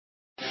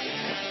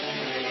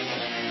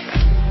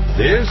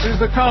This is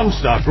the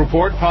Comstock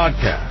Report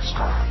podcast.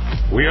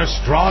 We are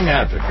strong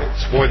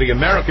advocates for the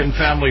American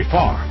family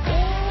farm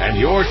and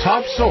your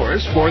top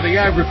source for the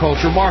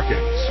agriculture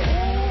markets.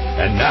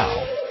 And now,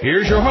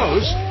 here's your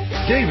host,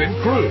 David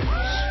Cruz.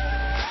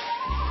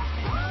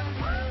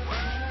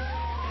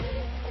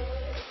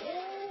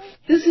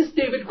 This is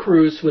David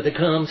Cruz with the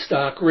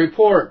Comstock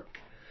Report.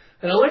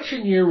 An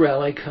election year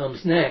rally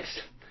comes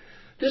next.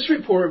 This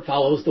report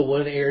follows the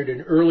one aired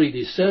in early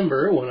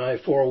December when I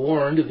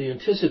forewarned of the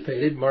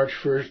anticipated March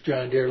 1st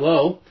John Deere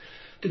low.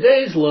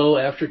 Today's low,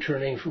 after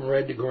turning from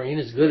red to green,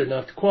 is good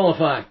enough to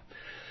qualify.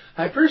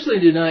 I personally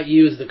do not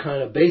use the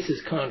kind of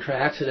basis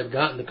contracts that have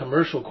gotten the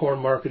commercial corn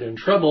market in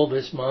trouble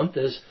this month,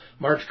 as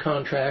March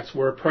contracts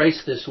were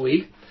priced this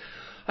week.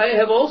 I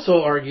have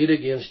also argued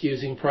against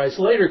using price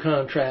later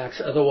contracts,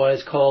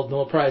 otherwise called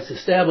no price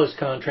established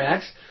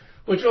contracts,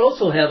 which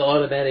also have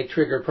automatic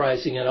trigger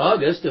pricing in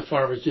August if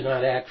farmers do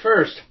not act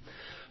first.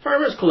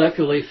 Farmers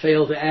collectively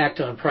fail to act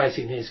on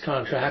pricing these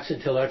contracts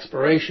until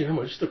expiration,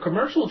 which the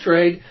commercial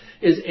trade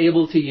is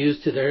able to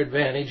use to their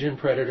advantage in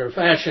predator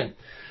fashion.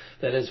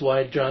 That is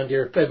why John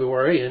Deere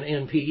February and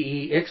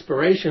NPE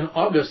expiration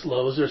August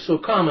lows are so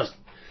common.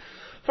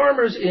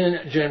 Farmers in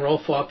general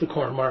fought the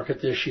corn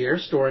market this year,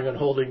 storing and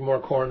holding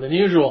more corn than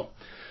usual.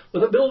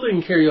 With a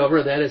building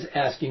carryover, that is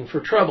asking for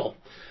trouble.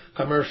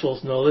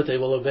 Commercials know that they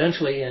will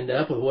eventually end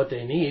up with what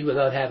they need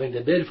without having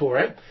to bid for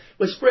it,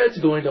 with spreads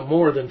going to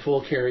more than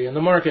full carry in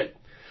the market.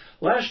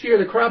 Last year,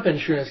 the crop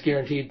insurance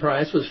guaranteed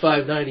price was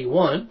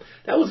 $5.91.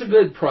 That was a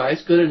good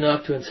price, good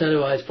enough to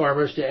incentivize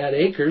farmers to add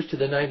acres to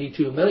the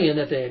 92 million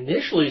that they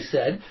initially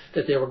said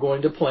that they were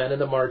going to plant in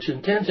the March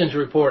intentions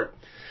report.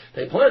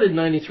 They planted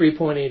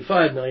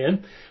 93.85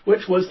 million,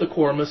 which was the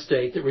core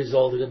mistake that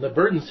resulted in the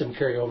burdensome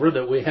carryover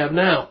that we have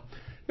now.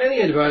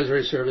 Many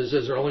advisory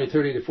services are only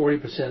 30 to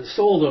 40%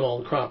 sold on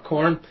old crop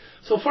corn,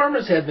 so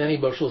farmers have many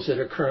bushels that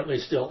are currently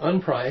still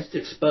unpriced,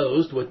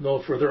 exposed, with no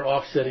further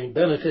offsetting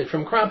benefit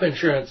from crop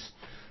insurance.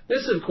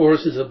 This, of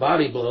course, is a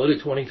body blow to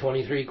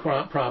 2023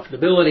 crop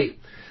profitability.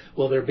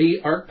 Will there be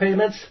ARC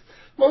payments?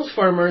 Most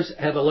farmers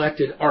have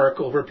elected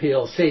ARC over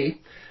PLC.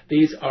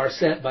 These are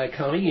set by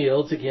county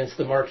yields against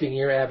the marketing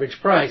year average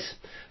price.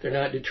 They're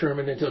not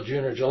determined until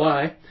June or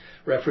July.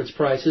 Reference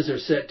prices are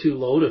set too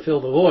low to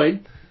fill the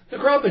void. The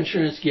crop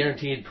insurance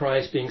guaranteed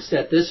price being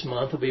set this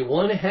month will be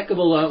one heck of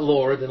a lot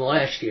lower than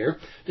last year,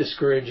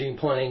 discouraging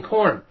planting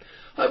corn.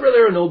 However,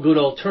 there are no good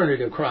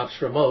alternative crops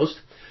for most.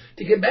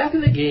 To get back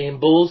in the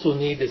game, bulls will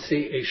need to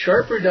see a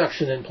sharp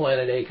reduction in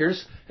planted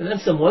acres and then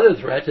some weather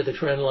threat to the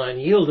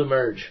trendline yield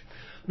emerge.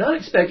 Not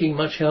expecting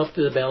much help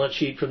to the balance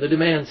sheet from the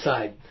demand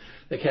side.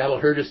 The cattle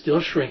herd is still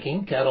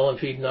shrinking, cattle and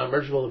feed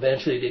numbers will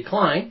eventually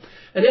decline,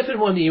 and if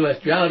and when the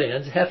U.S. drought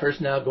ends,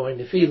 heifers now going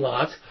to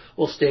feedlots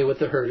will stay with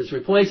the herd as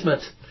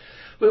replacements.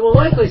 We will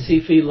likely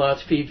see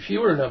feedlots feed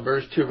fewer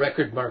numbers to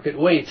record market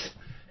weights.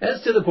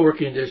 As to the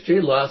pork industry,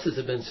 losses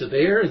have been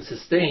severe and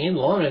sustained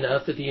long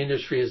enough that the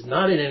industry is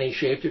not in any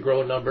shape to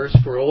grow numbers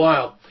for a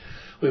while.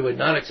 We would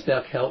not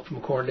expect help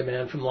from corn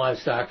demand from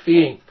livestock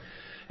feeding.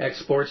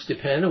 Exports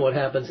depend on what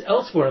happens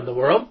elsewhere in the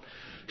world.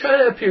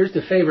 China appears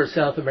to favor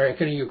South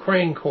American and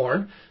Ukraine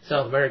corn.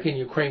 South American and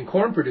Ukraine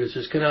corn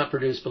producers cannot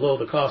produce below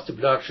the cost of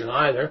production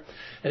either,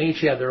 and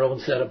each have their own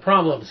set of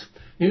problems.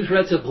 New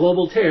threats of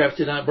global tariffs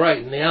do not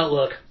brighten the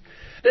outlook.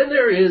 Then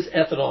there is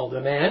ethanol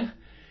demand.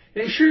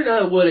 It is sure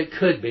not what it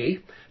could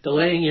be.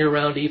 Delaying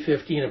year-round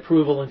E15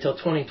 approval until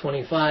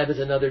 2025 is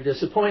another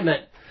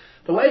disappointment.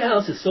 The White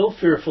House is so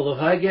fearful of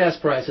high gas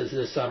prices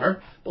this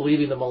summer,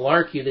 believing the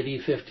malarkey that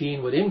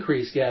E15 would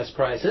increase gas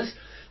prices,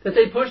 that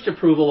they pushed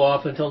approval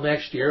off until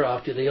next year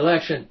after the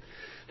election.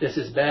 This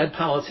is bad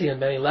policy on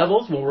many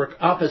levels, will work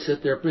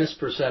opposite their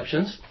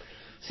misperceptions.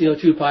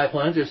 CO2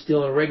 pipelines are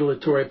still in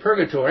regulatory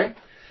purgatory.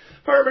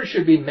 Farmers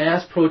should be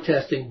mass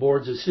protesting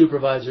boards of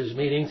supervisors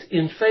meetings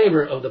in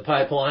favor of the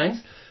pipelines.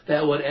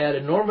 That would add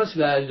enormous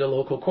value to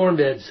local corn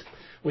bids.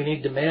 We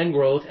need demand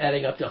growth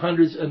adding up to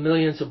hundreds of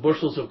millions of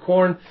bushels of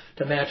corn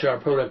to match our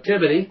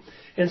productivity.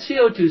 And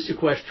CO2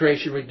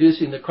 sequestration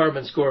reducing the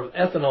carbon score of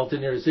ethanol to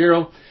near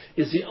zero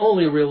is the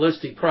only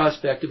realistic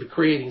prospect of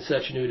creating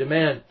such new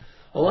demand.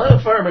 A lot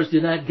of farmers do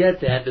not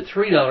get that, but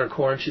 $3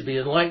 corn should be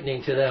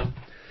enlightening to them.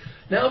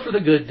 Now for the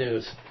good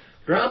news.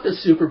 Drop the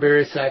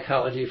superberry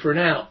psychology for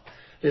now.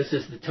 This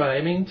is the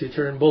timing to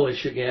turn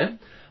bullish again.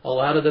 A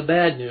lot of the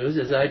bad news,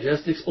 as I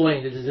just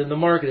explained, it is in the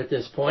market at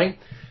this point.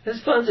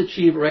 As funds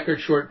achieve record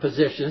short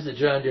positions, the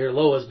John Deere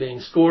low is being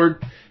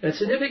scored, and a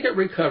significant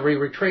recovery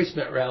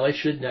retracement rally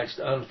should next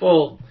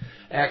unfold.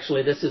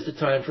 Actually, this is the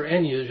time for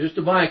end users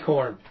to buy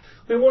corn.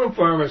 We warn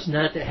farmers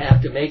not to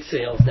have to make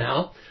sales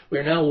now. We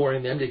are now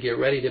warning them to get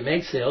ready to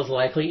make sales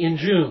likely in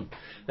June.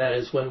 That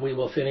is when we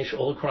will finish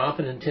old crop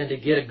and intend to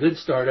get a good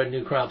start on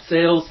new crop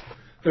sales.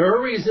 There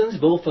are reasons,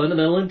 both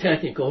fundamental and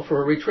technical,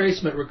 for a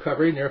retracement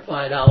recovery near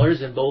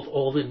 $5 in both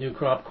old and new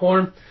crop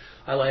corn.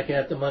 I like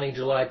at-the-money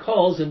July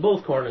calls in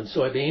both corn and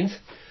soybeans.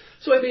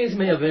 Soybeans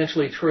may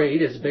eventually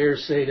trade, as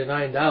bears say, to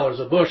 $9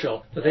 a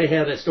bushel, but they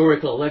have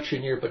historical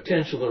election year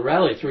potential to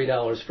rally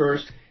 $3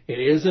 first. It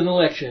is an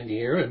election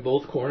year, and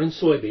both corn and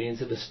soybeans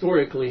have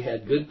historically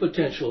had good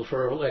potential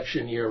for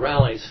election year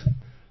rallies.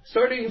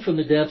 Starting from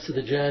the depths of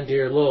the John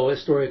Deere low,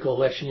 historical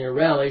election year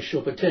rallies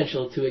show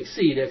potential to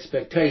exceed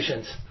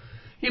expectations.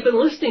 You've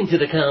been listening to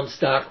the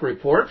Comstock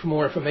Report. For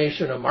more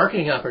information on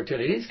marketing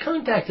opportunities,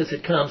 contact us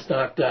at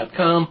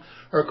Comstock.com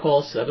or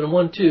call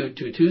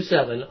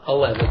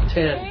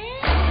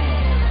 712-227-1110.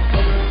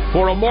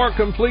 For a more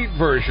complete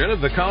version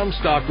of the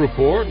Comstock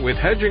Report with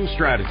hedging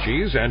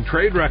strategies and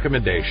trade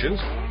recommendations,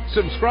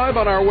 subscribe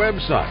on our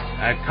website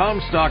at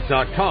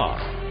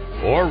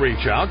Comstock.com or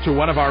reach out to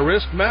one of our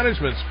risk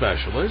management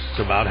specialists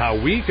about how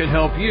we can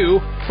help you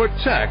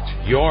protect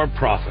your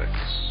profits.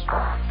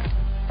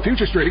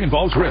 Futures trading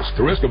involves risk.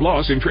 The risk of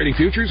loss in trading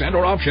futures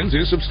and/or options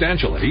is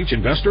substantial, and each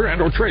investor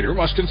and/or trader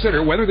must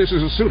consider whether this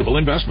is a suitable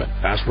investment.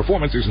 Past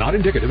performance is not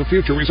indicative of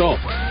future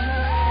results.